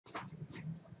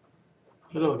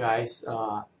Hello guys,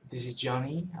 this is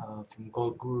Johnny from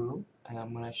Gold Guru, and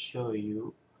I'm gonna show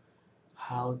you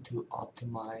how to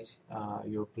optimize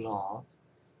your blog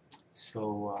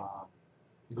so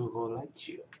Google likes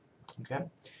you. Okay,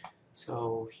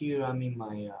 so here I'm in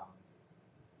my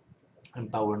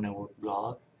Empower Network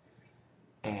blog,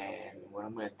 and what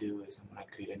I'm gonna do is I'm gonna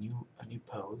create a new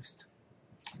post,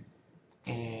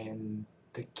 and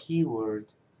the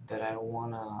keyword that I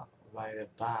wanna write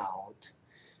about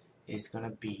is gonna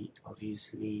be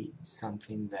obviously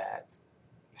something that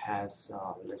has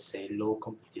let's say low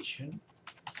competition.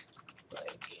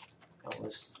 Like I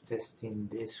was testing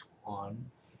this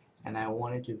one and I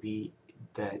want it to be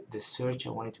the search,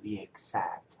 I want it to be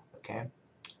exact. Okay,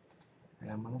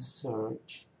 and I'm gonna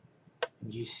search,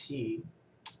 and you see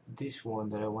this one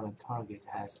that I want to target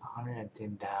has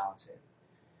 110,000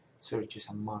 searches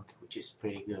a month, which is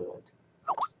pretty good.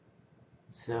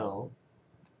 So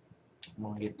I'm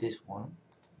gonna get this one,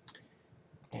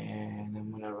 and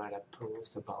I'm gonna write a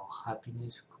post about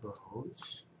happiness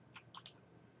quotes,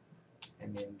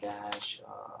 and then dash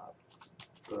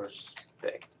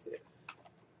perspective.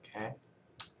 Okay,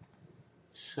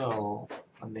 so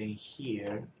and then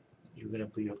here you're gonna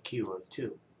put your keyword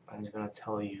too, and it's gonna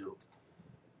tell you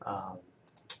um,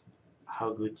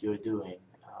 how good you're doing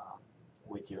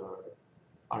with your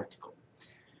article.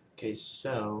 Okay,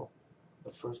 so the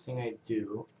first thing I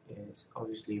do is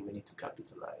obviously we need to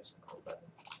capitalize all that.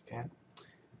 Okay,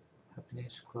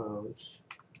 happiness quotes,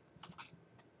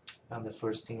 and the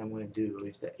first thing I'm going to do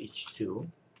is the H2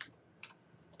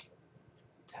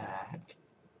 tag,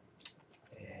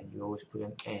 and you always put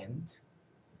an end,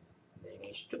 then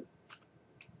H2.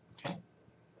 Okay,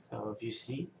 so if you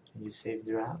see and you save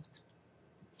draft,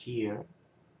 here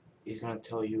it's going to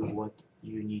tell you what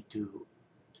you need to,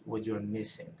 what you're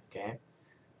missing. Okay,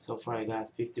 so far I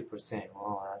got 50%.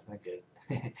 Wow, that's not good.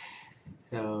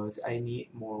 So I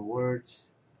need more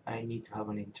words, I need to have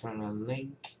an internal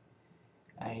link,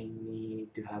 I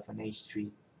need to have an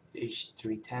H3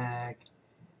 tag,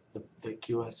 the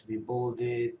keyword has to be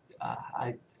bolded,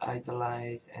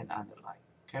 italicized, and underlined.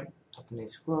 Okay,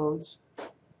 happiness quotes,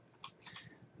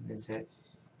 and then say,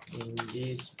 in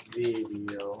this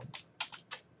video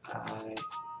I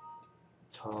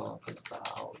talk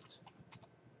about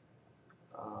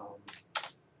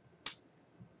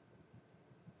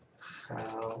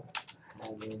how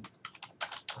having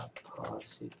a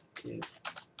positive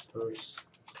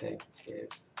perspective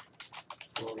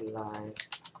for life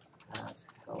has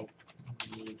helped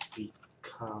me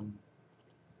become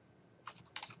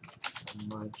a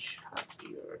much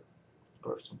happier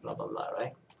person, blah blah blah,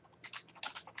 right?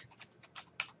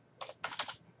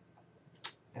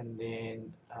 And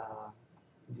then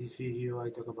in this video I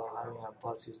talk about having a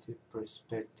positive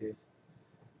perspective,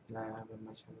 and I have a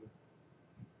much happier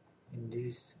in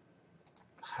this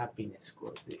happiness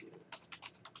quote video.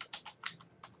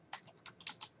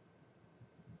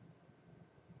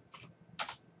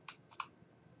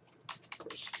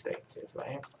 Perspective,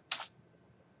 right?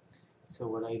 So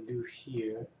what I do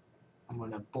here, I'm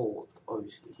gonna bold,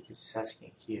 obviously, because it's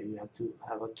asking here. You have to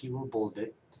have a keyword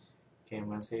bolded. Okay, I'm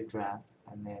gonna save draft,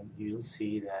 and then you'll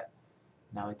see that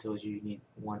now it tells you need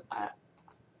one.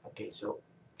 Okay, so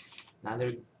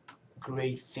another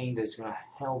great thing that's gonna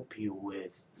help you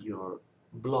with your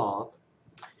blog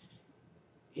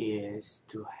is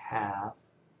to have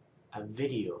a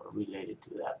video related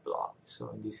to that blog.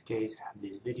 So in this case, I have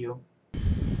this video.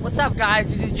 What's up, guys?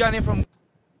 This is Johnny from.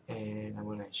 And I'm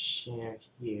gonna share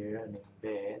here and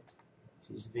embed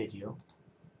this video.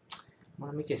 I'm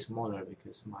gonna make it smaller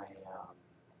because my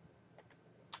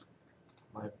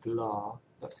blog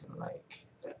doesn't like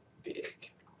that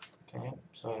big. Okay,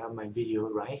 so I have my video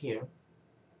right here,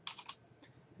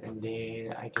 and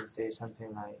then I can say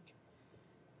something like,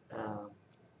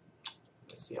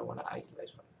 let's see, I want to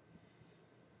italize one.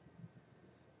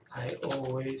 I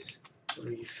always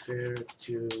refer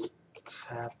to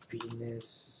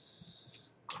happiness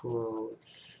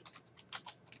quotes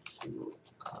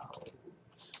throughout.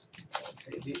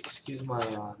 Excuse my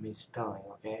misspelling,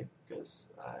 okay? Because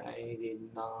I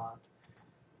did not,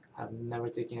 have never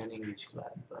taken an English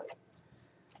class, but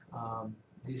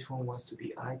this one wants to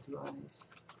be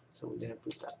italicized, so we're gonna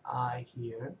put the I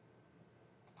here,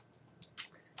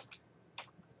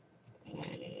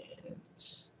 and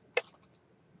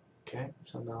okay,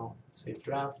 so now save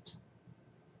draft,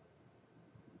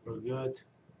 we're good.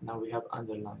 Now we have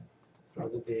underline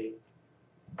throughout the day.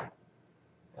 I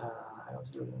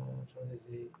also throughout the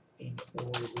day in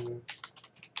order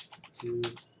to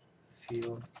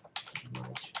feel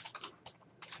much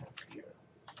happier.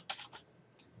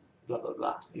 Blah blah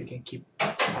blah. You can keep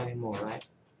adding more, right?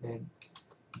 Then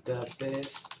the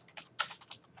best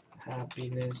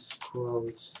happiness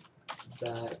quotes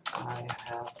that I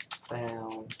have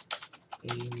found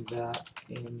in the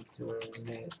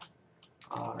internet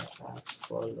are as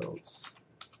follows.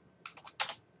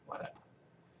 Whatever.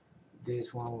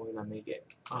 This one we're gonna make it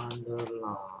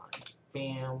underline.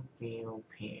 Bam, bam,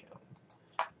 bam.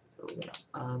 So we're gonna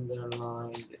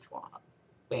underline this one.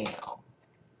 Bam.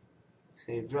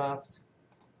 Save draft.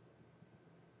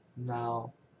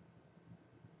 Now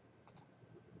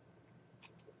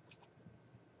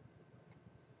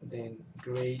then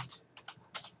great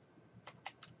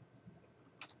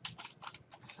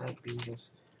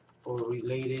happiness or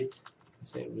related,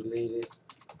 say related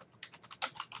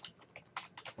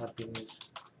happiness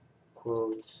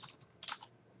quotes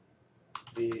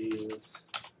videos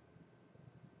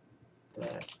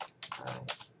that I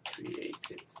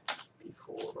created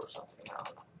before or something. I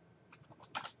don't know.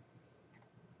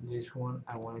 This one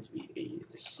I want it to be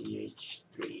the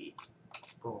CH3.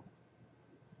 Boom.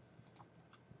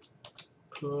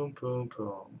 Boom, boom,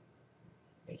 boom.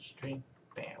 H3.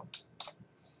 Bam.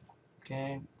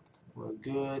 Okay, we're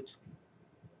good.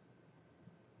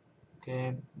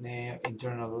 Okay, now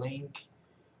internal link.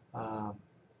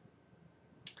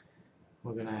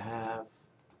 We're gonna have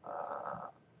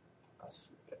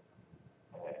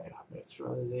let's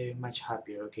throw it much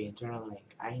happier. Okay, internal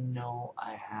link. I know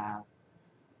I have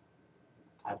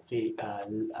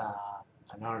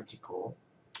an article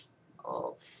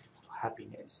of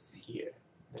happiness here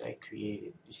that I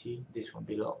created. You see this one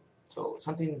below. So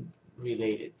something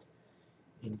related,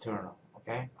 internal.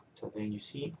 Okay. So then you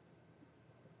see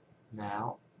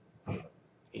now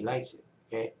he likes it.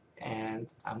 Okay,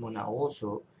 and I'm gonna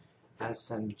also add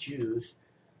some juice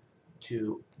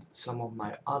to some of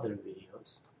my other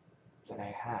videos that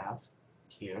I have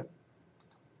here.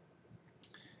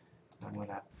 I'm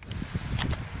gonna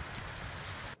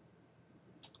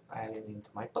add it into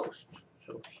my post.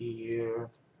 So here,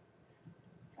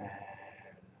 and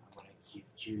I'm gonna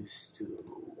give juice to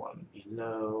one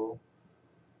below.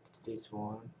 This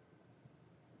one.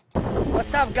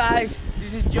 What's up, guys?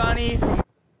 This is Johnny from.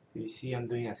 So you see, I'm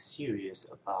doing a series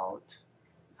about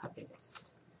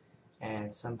happiness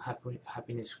and some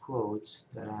happiness quotes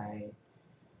that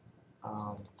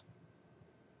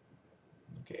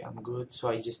okay, I'm good. So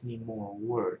I just need more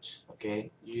words.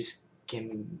 Okay, you just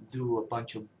can do a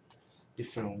bunch of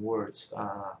different words.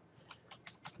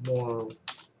 More,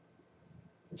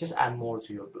 just add more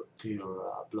to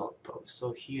your blog post.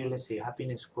 So here, let's say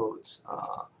happiness quotes.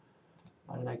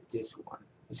 I like this one.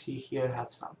 You see here, I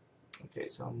have some. Okay,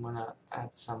 so I'm gonna add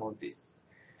some of this.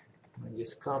 I'm gonna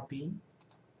just copy,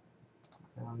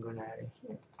 and I'm gonna add it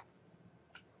here.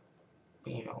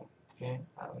 Bam. Okay,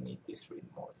 I don't need this read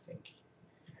more thinking.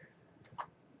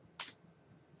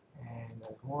 And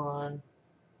that one.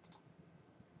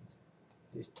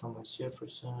 This Thomas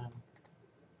Jefferson.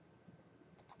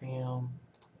 Bam.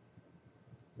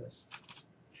 That's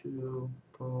two.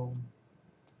 Boom.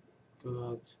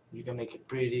 Good. You can make it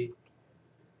pretty.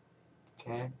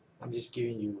 Okay. I'm just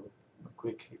giving you a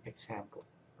quick example.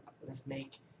 Let's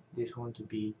make this one to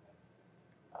be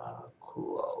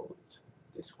quote.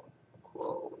 This one.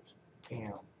 Quote.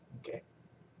 Bam. Okay.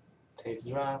 Save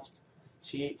draft.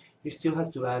 See, you still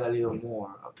have to add a little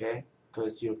more, okay?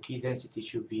 Because your key density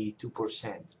should be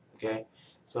 2%, okay?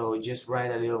 So just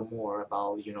write a little more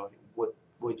about,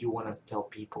 what you want to tell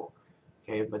people,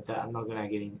 okay? But I'm not gonna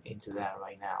get into that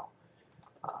right now.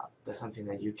 That's something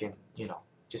that you can,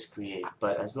 just create.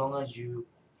 But as long as you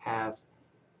have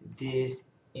this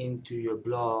into your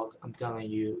blog, I'm telling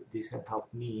you, this has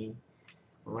helped me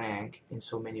rank in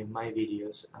so many of my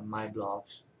videos and my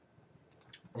blogs.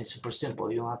 It's super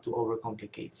simple. You don't have to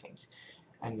overcomplicate things.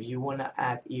 And if you want to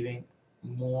add even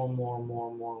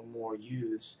more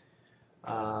use,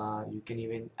 you can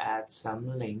even add some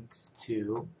links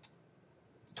to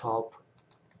top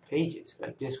pages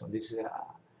like this one. This is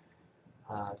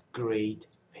a great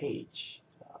page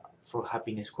for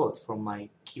happiness quote from my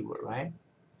keyword, right?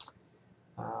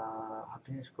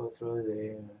 Happiness quote through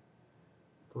there.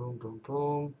 Boom, boom,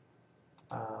 boom.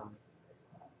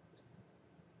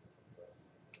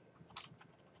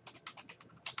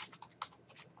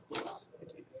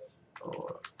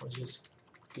 Or just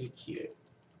click here.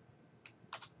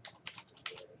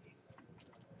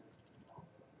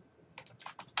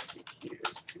 Click here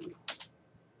to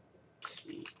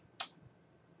see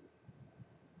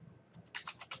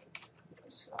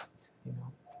what's that,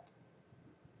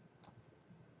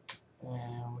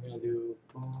 And we're gonna do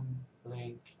boom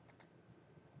link,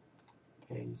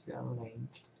 paste that link.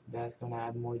 That's gonna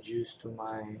add more juice to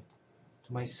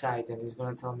my site, and it's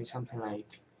gonna tell me something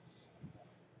like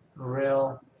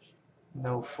rel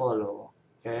no follow.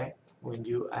 Okay, when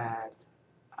you add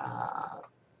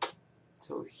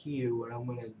so here what I'm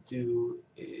gonna do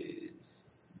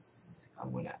is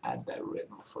I'm gonna add that rel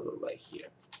no follow right here.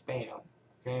 Bam.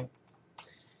 Okay,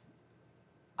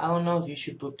 I don't know if you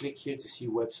should put click here to see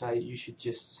website. You should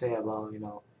just say about, you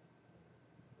know,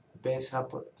 best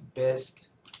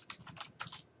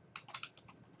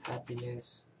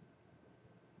happiness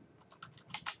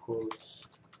quotes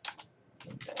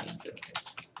in the internet,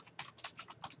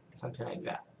 something like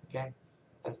that. Okay,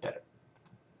 that's better.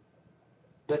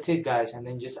 That's it, guys, and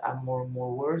then just add more and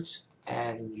more words,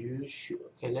 and you should.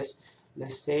 Okay, let's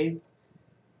save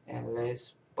and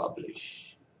let's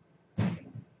publish.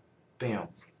 Bam.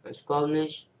 Let's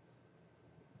publish.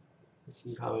 Let's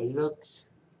see how it looks.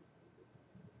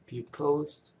 View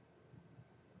post.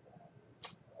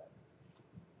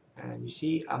 And you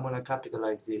see, I'm gonna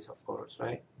capitalize this, of course,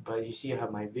 right? But you see, I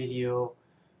have my video,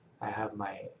 I have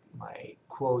my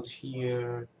quotes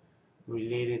here,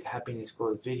 related happiness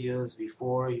quote videos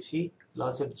before. You see,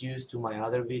 lots of views to my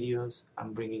other videos.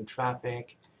 I'm bringing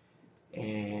traffic,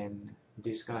 and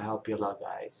this is gonna help you a lot,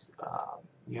 guys.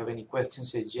 You have any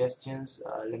questions, suggestions?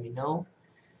 Let me know.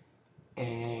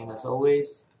 And as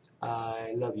always,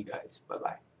 I love you guys. Bye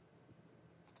bye.